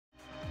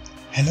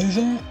Hello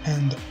there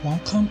and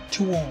welcome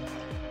to all.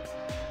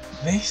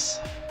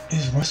 This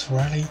is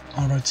Sloppily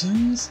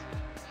Origins,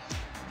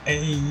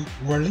 a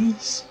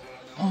release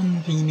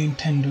on the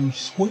Nintendo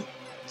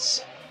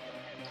Switch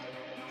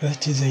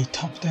that is a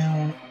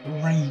top-down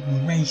rally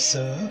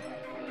racer.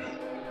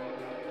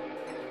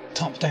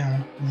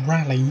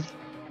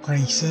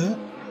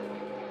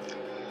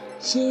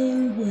 So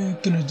we're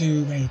gonna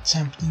do a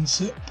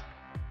championship,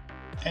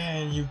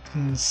 and you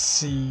can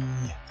see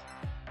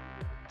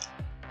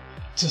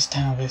just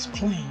how this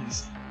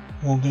plays.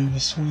 We'll go the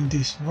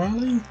Swedish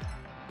rally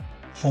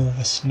for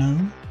the snow,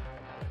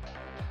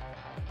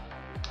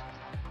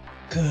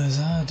 cause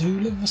I do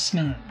love the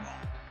snow.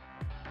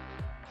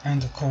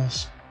 And of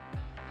course,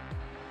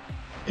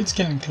 it's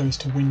getting close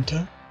to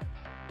winter,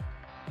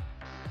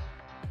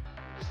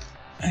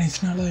 and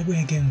it's not like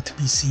we're going to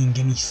be seeing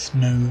any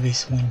snow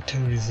this winter,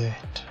 is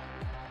it?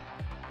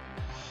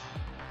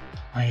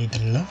 I'd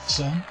love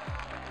some.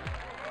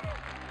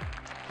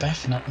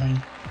 Definitely.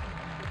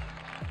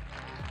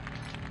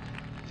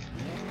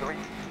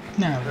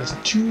 Now there's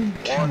 2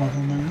 camera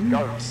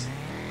modes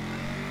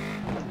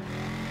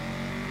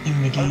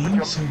in the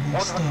game, so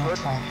we'll start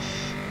off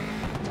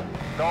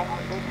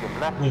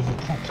with a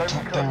proper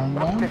top-down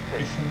one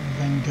before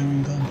then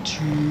going on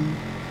to...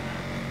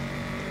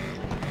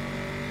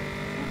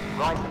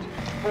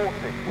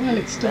 well,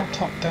 it's still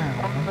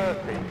top-down,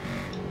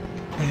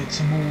 but it's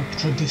a more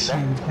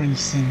traditional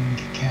racing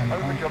camera,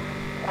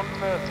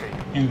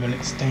 in that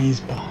it stays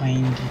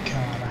behind your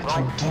car at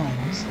all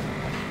times.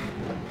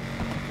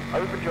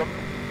 Over jump,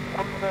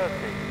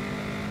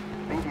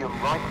 130, medium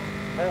right,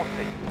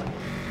 40,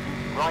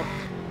 right.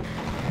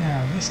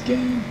 Now this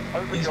game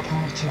is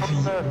part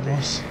of the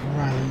Ross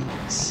Rally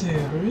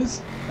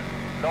series,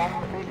 Long,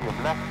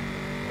 medium left,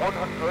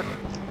 100,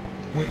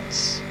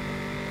 which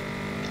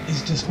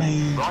is just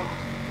made by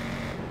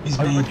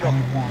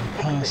one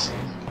person,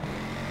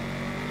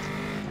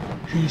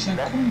 who's a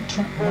quite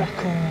track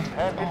record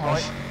of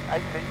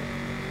 80,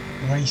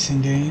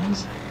 racing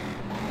games.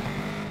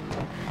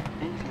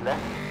 easy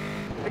left.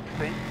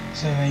 60,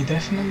 So they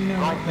definitely know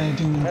what they're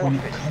doing when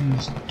it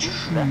comes to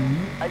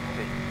 80,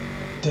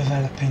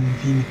 developing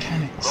the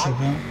mechanics of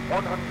them,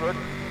 100,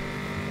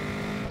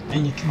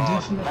 and you can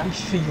definitely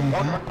feel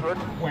that 100,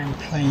 when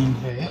playing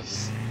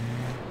this,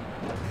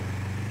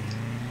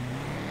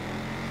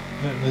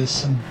 that there's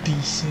some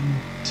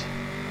decent,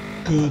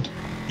 good,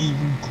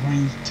 even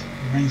great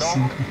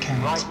racing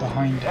mechanics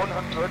behind it.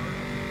 100,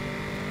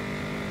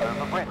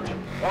 over bridge,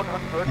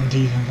 100, And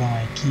even though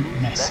I keep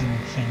messing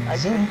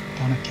things up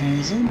on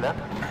occasion, left,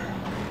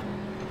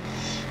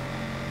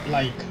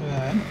 like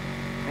that,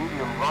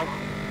 medium right,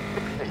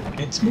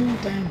 60, it's more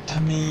down to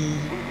me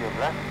medium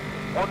left,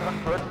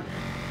 100,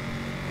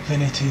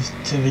 than it is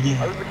to the game.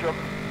 over jump,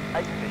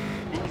 80,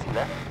 easy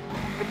left,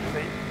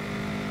 60,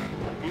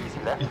 easy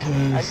left,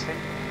 Because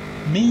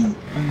 80, me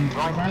and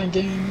rally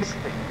games,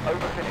 60,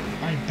 over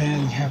finish, I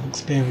barely have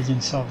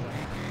experience of them.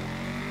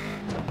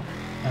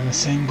 And the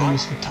same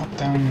goes for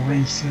top-down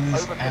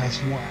racers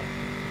as well.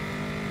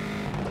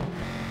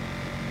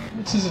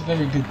 Which is a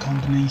very good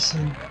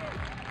combination.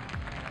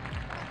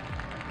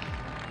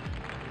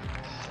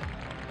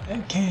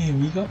 Okay,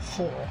 we got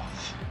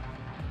 4th.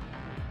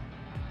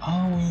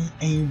 Are we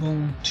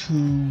able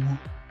to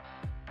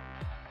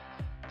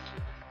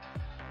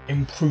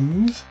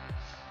improve?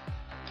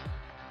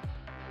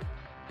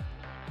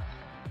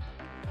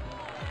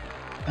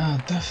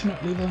 I'd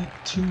definitely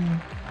like to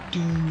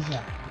do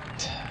that.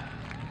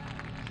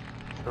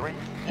 3,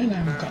 And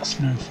now we've got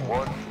Snowfall.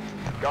 1,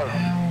 go,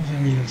 How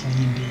very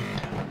lovely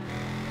indeed.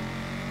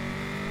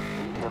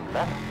 medium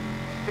left,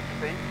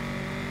 60,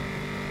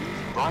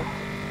 easy right,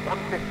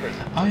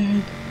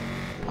 150,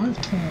 I've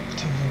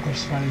talked of the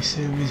Ghost Rally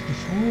series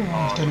before.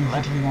 I've done a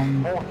video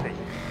on 40,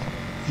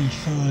 the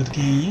 3rd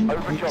game,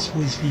 which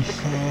was the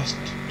first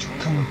to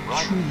come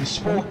to the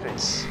Switch,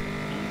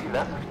 easy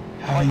left,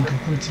 having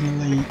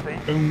originally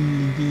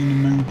only been a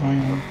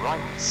mobile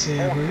right,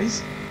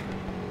 series.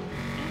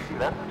 easy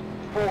left,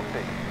 40,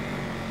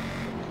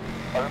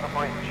 over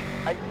bridge,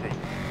 80,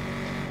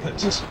 But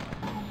just...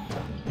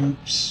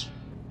 oops.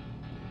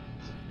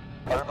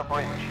 over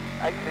bridge,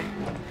 80,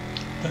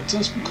 But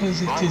just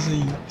because it is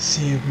a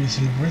series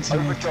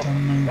originated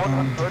on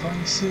mobile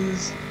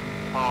devices,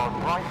 hard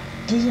right,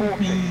 doesn't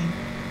 40, mean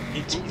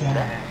it's easy bad.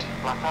 left,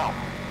 flat out,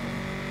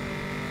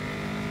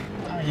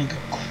 You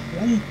got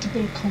quite a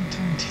bit of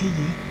content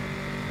here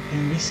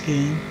in this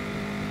game,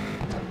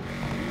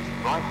 easy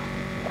right,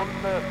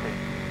 130,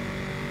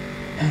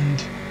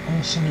 and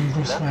also in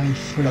Ghost Rally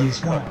 3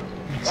 as well,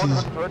 which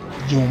is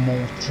your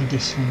more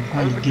traditional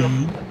rally over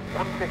game. jump,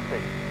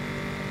 150,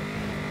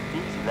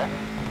 easy left,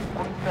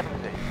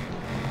 170,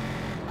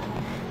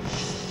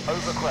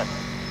 over crest,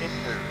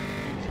 into,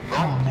 easy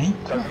Come on right, mate,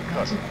 don't that cut,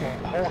 was a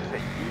quarter. 40,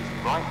 easy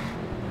right,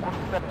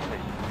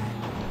 170,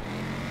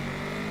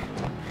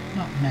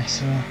 Not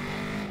Messer.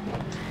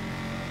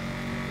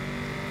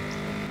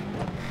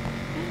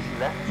 easy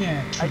left,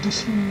 Yeah,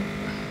 traditional.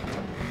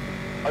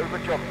 over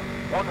jump,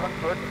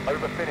 100,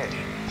 over finish,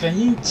 They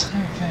each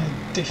have their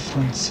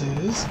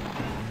differences.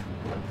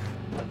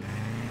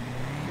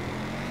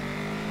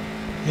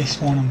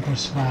 This one and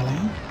Bus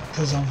Rally,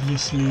 because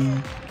obviously,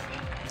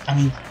 I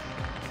mean,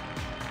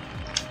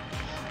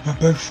 they're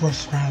both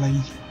Bus Rally.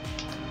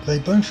 They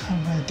both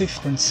have their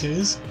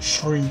differences,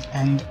 Free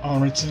and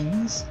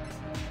Origins.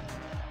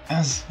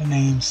 As the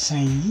name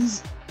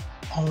says,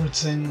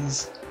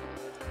 Origins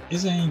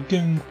is a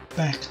going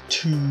back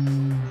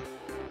to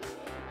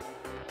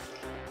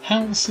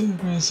how the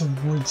series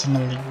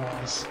originally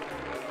was.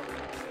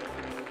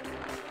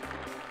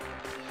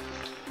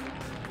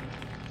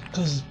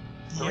 Because,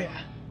 yeah,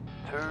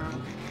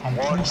 I'm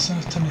pretty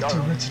certain it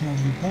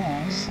originally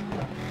was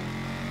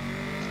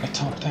a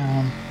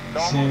top-down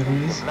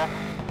series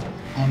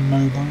on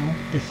mobile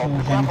before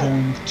then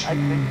going to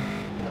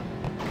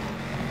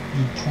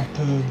the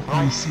proper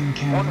racing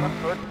camera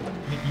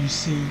that you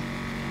see.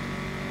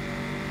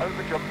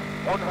 Over jump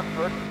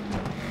 100.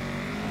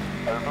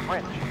 Over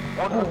bridge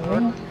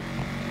 100.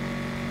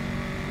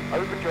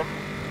 Over jump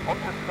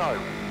onto snow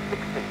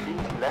 60.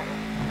 Easy left.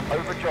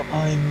 Over jump.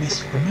 I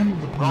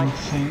misremembered one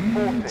thing.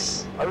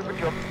 40. Over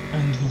jump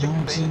And the 60.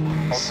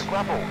 Origins Onto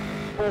gravel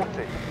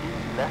 40.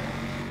 Easy left.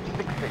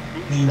 60.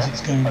 Easy means left.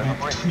 it's going Over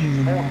back bridge, to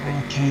the more 40.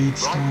 arcade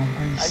style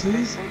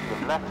races. 80.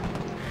 Medium left.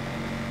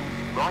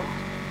 Right.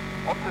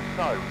 Onto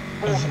snow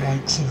 40. Of the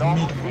likes of Long,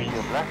 Midway.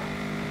 medium left.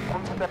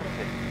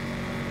 170.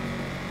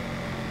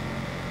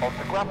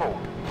 Onto gravel.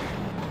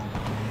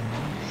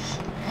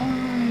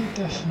 I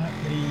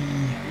definitely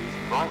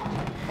Easy right.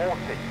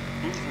 40.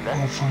 Easy will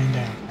left. find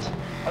out.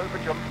 Over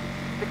jump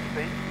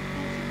 60. Easy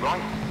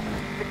right.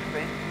 60.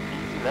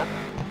 Easy left.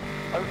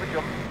 Over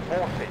jump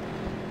 40.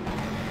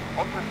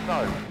 Onto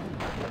snow.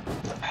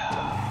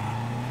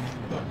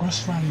 But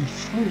Bus Rally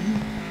 3,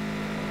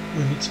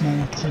 with its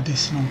more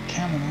traditional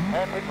camera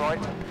Hairpin right.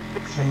 for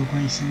 60. a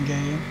racing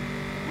game,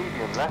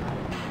 Medium left.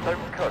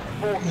 Don't cut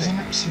 40. was an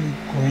absolute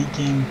great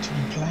game to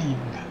be playing.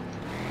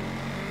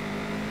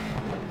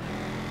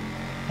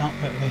 Not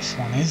that this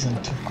one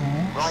isn't, of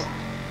course. Right.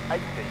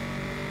 80.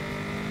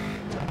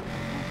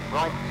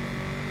 Right.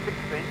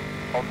 60.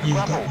 Onto You've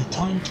gravel. got your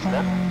time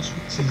trials,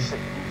 which is 60.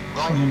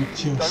 pretty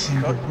much your Don't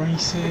single cut.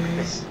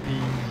 races,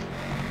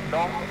 the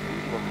Long.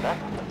 Medium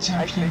left.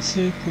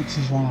 championship, which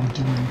is what I'm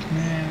doing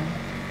now,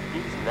 80.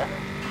 Easy left.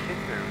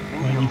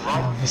 Into where you medium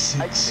right. have the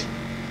 6 80.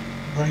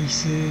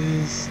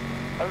 races,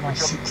 Over or jump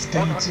 6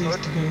 stages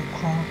 100. to go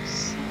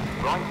across,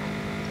 Right.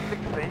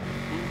 60.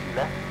 Easy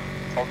left.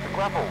 Onto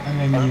gravel. and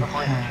then you Over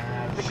bridge.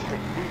 have 60.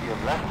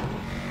 Medium left.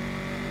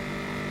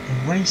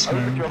 the race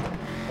Over mode, jump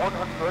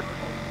 100.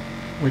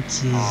 which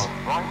is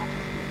Right.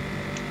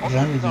 Onto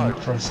very snow.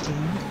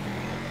 interesting,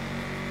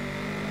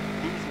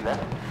 Easy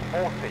left.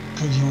 40.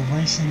 because you're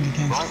racing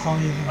against Right.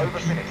 5 other Over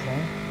finish. people,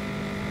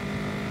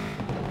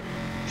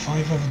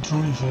 5 other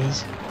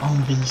drivers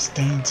on these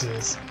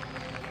stages,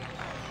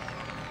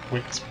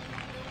 which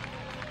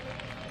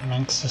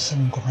makes for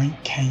some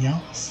great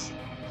chaos.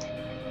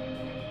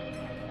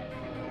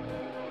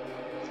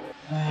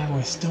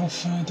 We're still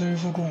third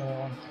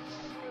overall.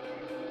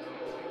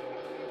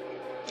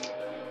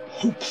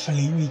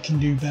 Hopefully we can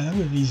do better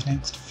with these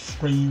next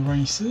 3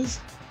 races,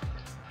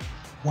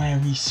 where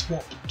we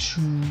swap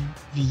to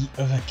the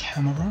other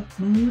camera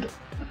mode.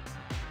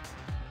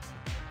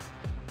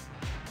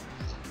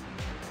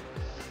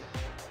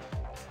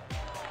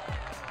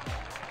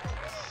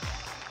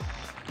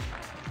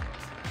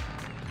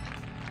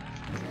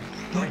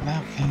 Get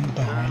that thing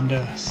behind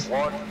us.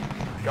 1.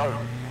 Go.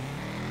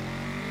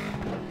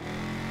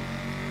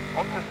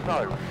 Onto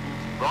snow.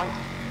 Right.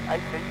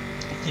 80.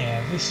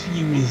 Yeah, this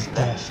view is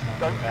definitely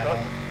Don't cut.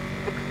 better.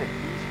 60.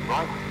 Easy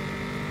right.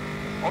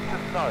 Onto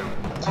snow.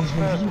 Because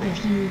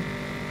with you,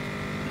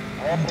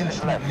 I Hairpin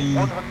definitely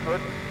left.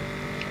 100.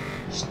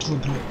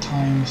 struggle at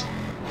times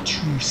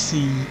to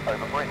see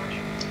Over bridge.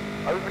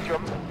 Over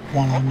jump.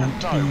 what I'm Onto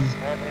meant to snow. be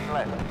Hairpin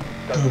left.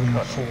 Don't going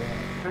cut. for,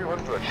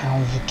 200. how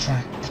the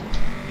track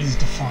is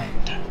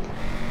defined.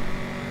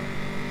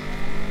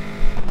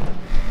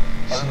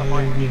 So Over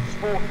bridge. with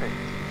 40.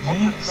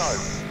 Onto this, snow.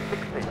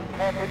 60.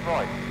 Hairpin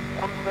right.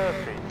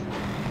 130.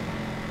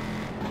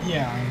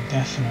 yeah, I'm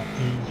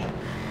definitely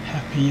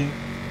happier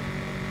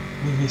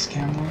with this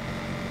camera,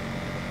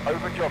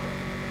 Over jump.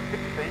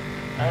 60. and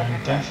I'm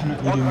Hairpin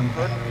definitely left. doing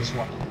 100. better as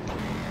well.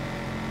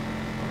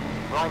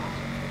 Right.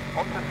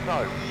 Onto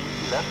snow.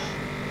 Easy left.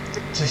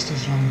 60. Just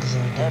as long as I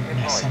don't Hairpin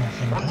mess right.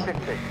 anything up,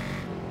 150.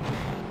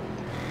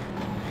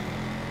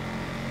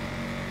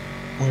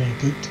 we're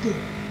good to go.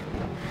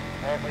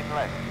 Hairpin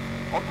left.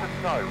 Onto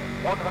snow.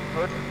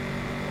 100.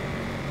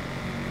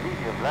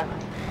 Medium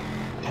left.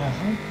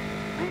 Careful.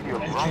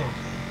 Medium Okay. right.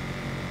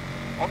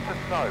 Onto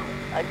snow.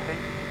 80.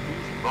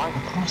 Easy right.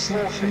 Across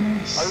that 40.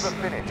 finish. Over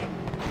finish.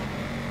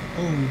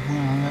 Oh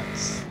wow,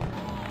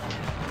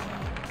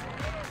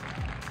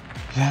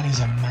 that is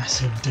a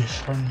massive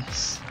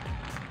difference.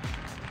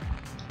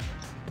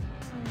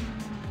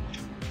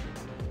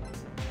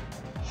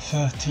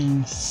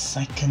 "13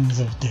 seconds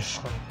of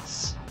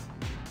difference."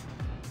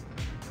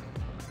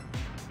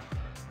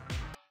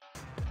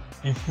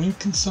 If we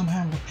can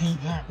somehow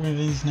repeat that with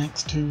his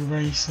next 2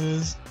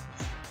 races,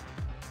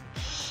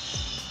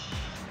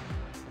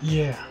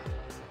 yeah,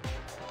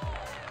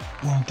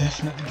 we'll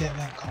definitely get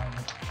that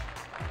card.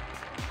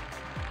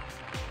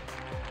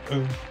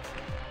 Oh.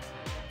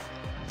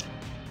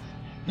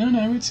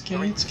 No, it's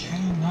okay, it's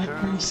okay. Night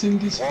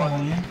racing is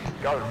fine.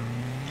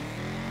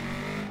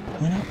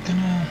 We're not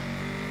gonna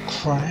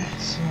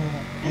crash or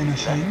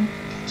anything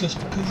just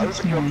because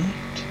it's night.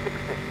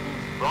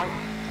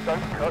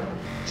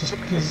 Just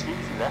because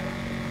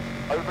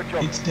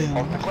it's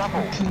dark,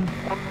 we can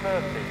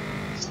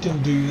still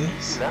do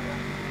this.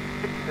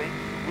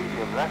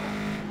 Medium left,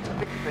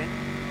 60,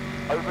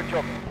 over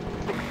jump,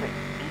 60,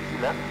 easy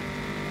left,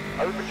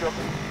 over jump,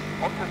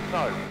 onto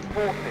snow,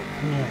 40,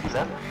 easy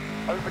left,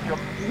 over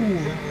jump, 60,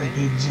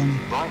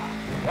 right,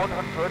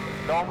 100,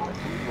 long,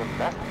 medium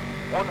left,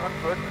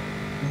 100,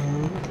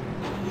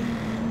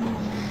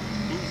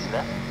 easy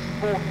left,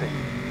 40,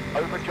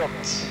 over jump,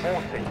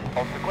 40,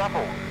 onto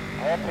gravel,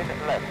 hairpin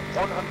left,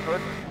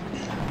 100.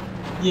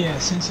 Yeah,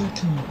 since I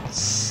can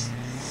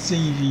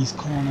see these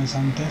corners,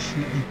 I'm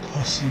definitely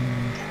pushing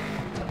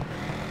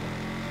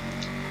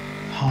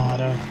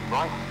harder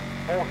right,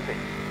 40,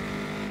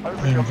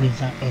 than with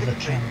that other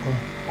camera.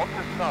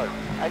 Onto snow,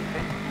 80,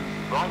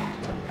 right,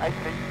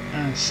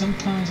 80.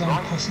 Sometimes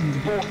I'm pushing a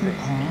bit too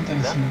hard,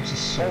 as you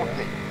just saw.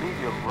 40,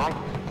 medium right,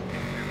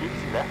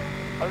 easy left,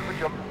 over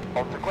jump,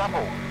 onto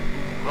gravel,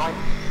 right,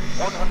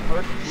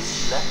 100,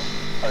 easy left,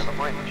 over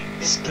bridge,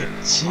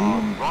 Sketchy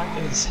right,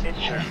 as heck.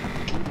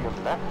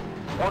 medium left,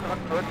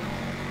 100.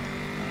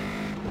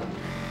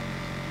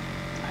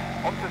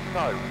 Onto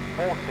snow,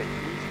 40,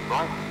 easy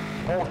right,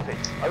 40,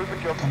 over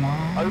jump, Come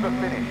on. over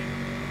finish.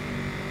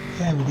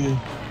 There we go.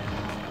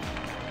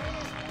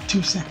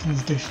 2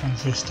 seconds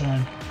difference this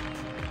time.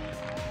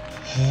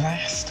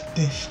 Last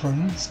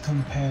difference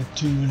compared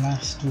to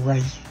last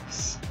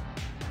race.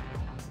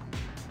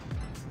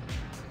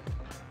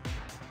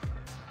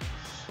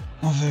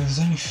 Well, there was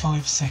only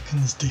 5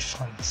 seconds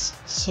difference.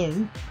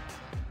 So,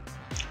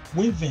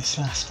 with this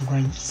last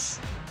race,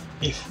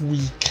 if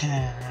we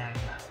can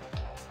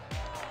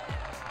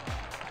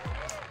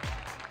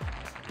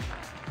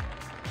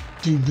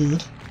do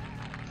good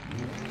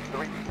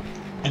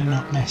and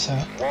not mess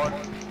up,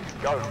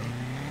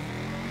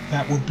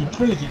 that would be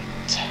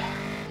brilliant.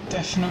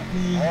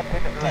 Definitely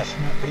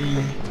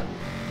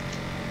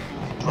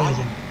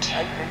brilliant.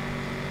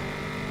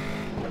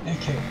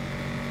 Okay.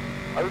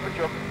 Over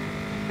jump,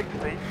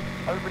 60,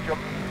 over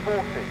jump,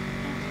 40,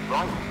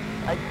 right,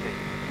 80,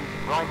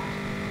 right,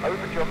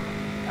 over jump,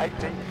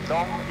 80,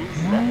 long,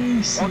 easy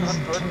Nice, left, easy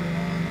 100, turn.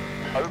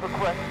 over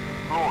crest,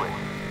 glory.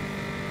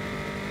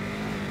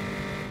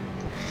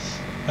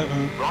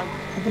 Right,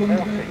 40,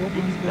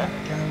 easy left,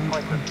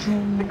 tighten,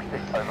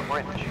 60, over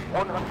bridge,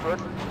 100,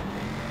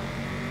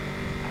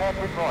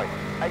 hairpin right,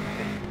 80,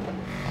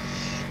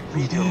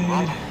 We did. medium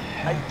right,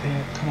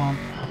 80, Come on.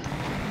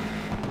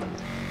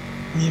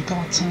 You've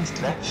got a chance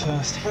to get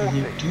first here.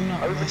 You do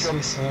not mess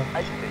this up.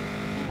 80,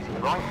 easy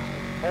right,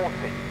 40,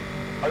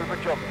 over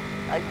jump,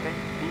 80,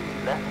 easy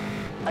left,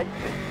 80,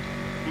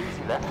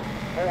 easy left,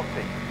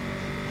 40.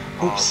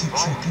 Oops,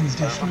 6 seconds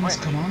difference,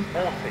 come on.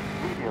 40,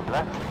 medium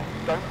left,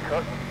 don't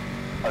cut,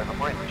 over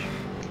bridge,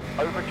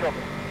 over jump,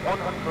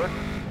 100,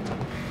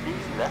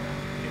 easy left,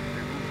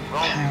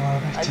 right,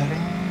 Power 80,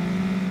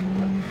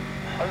 return.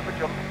 over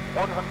jump,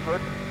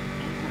 100,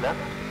 easy left,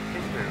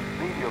 into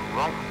medium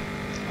right,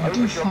 I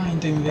do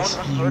find in this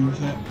view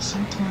that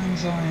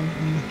sometimes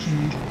I'm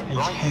looking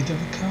ahead of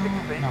the car,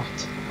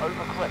 not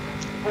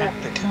at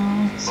the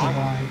car, so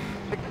I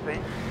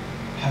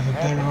have a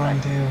better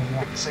idea of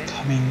what's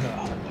coming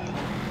up,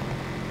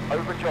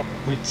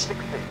 which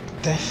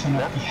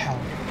definitely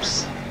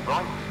helps,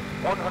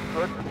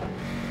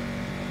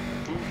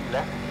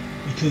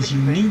 because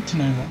you need to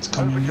know what's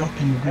coming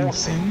up in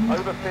racing.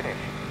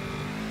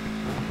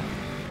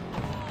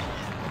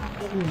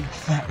 Oh,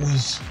 that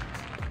was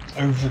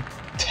over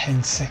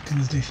 10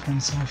 seconds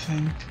difference, I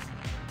think.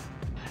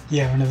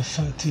 Yeah, another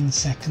 13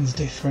 seconds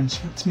difference,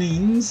 which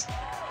means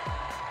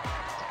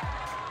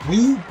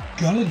we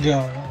got a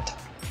gold.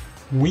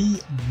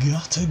 We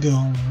got a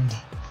gold.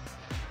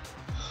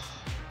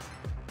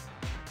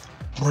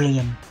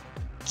 Brilliant.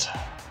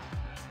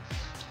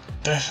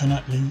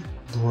 Definitely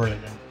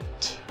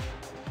brilliant.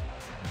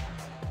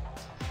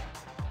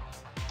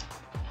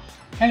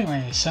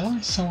 Anyway, shall I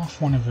show off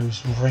one of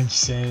those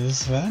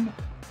races then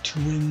to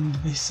end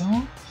this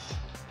off?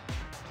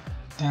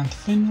 Down to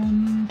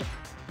Finland.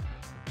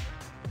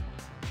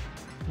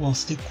 We'll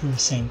stick with the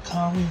same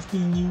car we've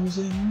been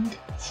using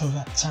for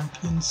that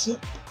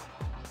championship.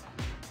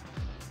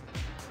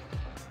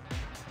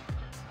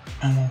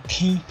 And we'll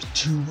keep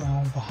too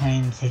well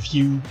behind the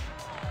view,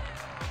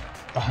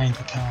 behind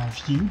the car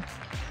view.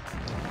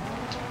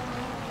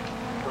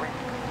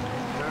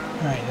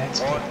 Right, let's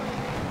go.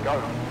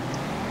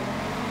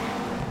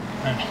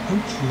 And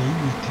hopefully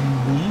we can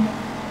win.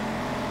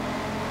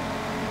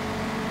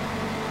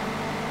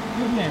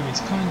 But yeah,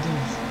 it's kind of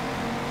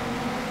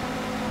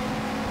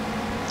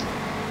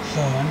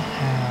fun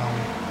how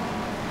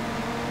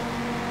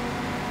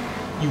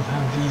you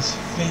have these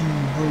thin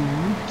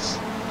roads,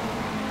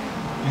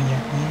 and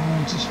yet we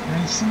are just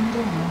racing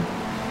on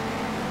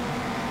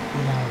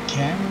without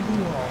care in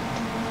the world.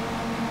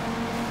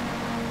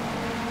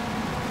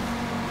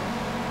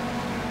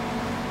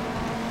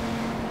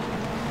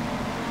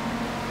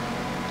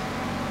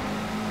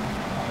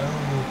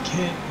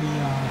 Okay, we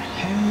are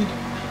ahead.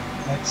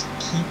 Let's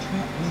keep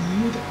that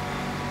lead.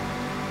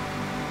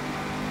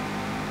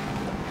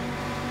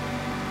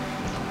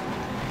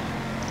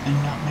 And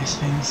not mess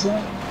things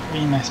up.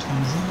 We messed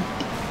things up.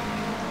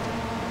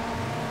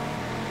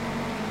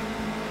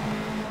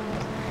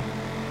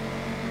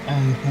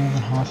 And more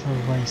than half of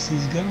the race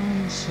is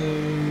gone, so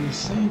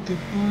say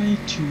goodbye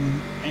to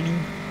any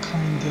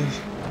kind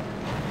of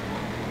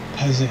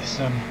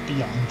position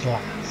beyond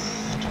last.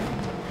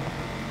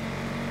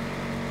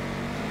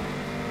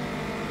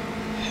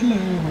 Hello,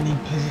 any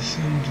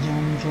position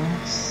beyond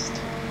last?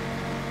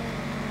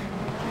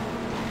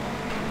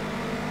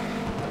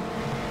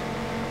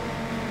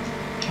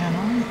 Can I?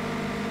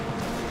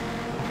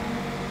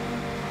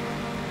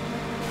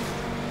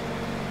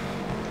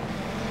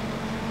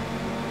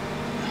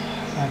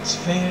 That's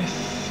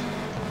fifth.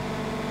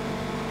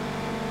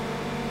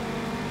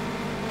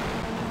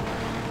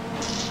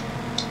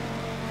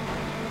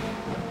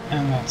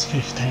 And that's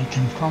fifth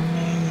taken from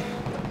me.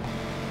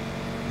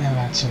 Now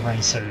that's a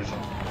race over.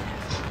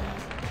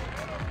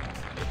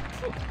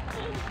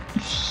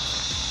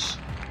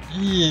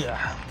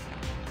 Yeah.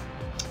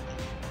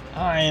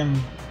 I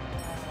am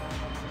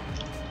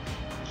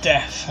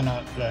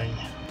definitely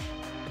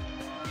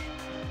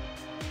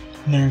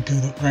no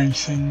good at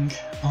racing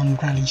on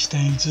rally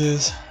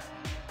stages.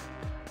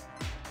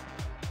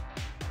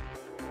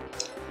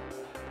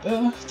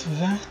 But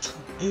that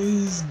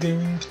is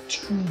going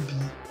to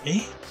be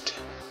it.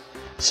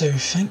 So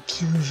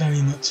thank you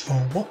very much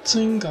for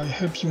watching. I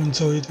hope you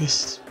enjoyed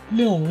this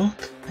little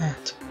look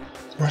at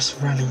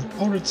Rust Rally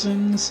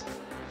Origins.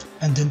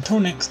 And until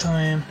next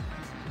time,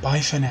 bye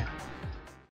for now.